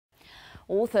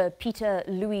Author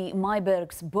Pieter-Louis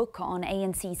Myburgh's book on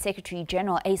ANC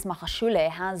Secretary-General Ace Magashule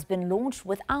has been launched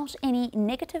without any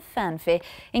negative fanfare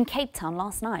in Cape Town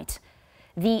last night.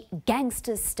 The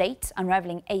Gangster State,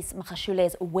 Unraveling Ace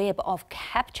Magashule's Web of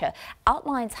Capture,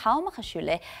 outlines how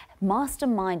Magashule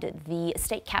masterminded the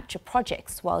state capture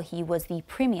projects while he was the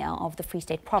Premier of the Free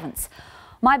State Province.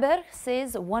 Myburgh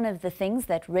says one of the things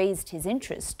that raised his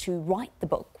interest to write the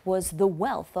book was the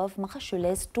wealth of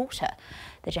Magashule's daughter.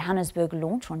 The Johannesburg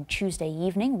launch on Tuesday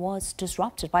evening was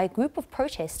disrupted by a group of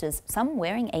protesters, some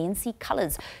wearing ANC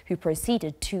colours, who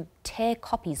proceeded to tear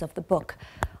copies of the book.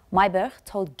 Myburgh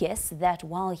told guests that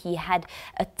while he had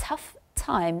a tough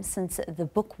time since the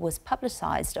book was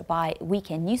publicised by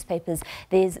weekend newspapers,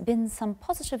 there's been some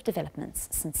positive developments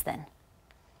since then.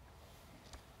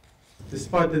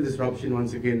 Despite the disruption,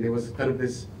 once again, there was kind of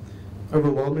this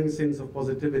overwhelming sense of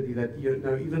positivity that,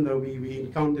 even though we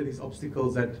encounter these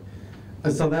obstacles, that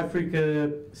South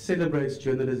Africa celebrates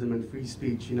journalism and free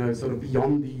speech, sort of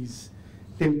beyond these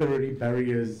temporary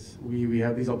barriers. We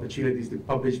have these opportunities to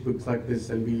publish books like this,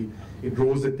 and it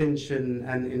draws attention,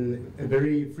 and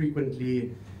very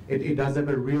frequently it does have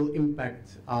a real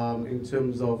impact in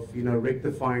terms of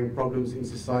rectifying problems in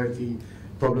society,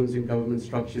 problems in government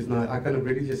structures. And I kind of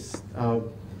really just,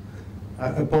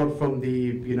 apart from the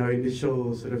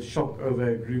initial sort of shock over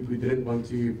a group who didn't want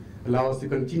to allow us to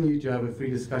continue to have a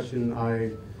free discussion, I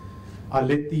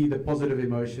let the positive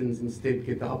emotions instead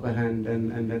get the upper hand,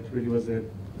 and that really was a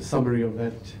summary of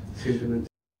that sentiment.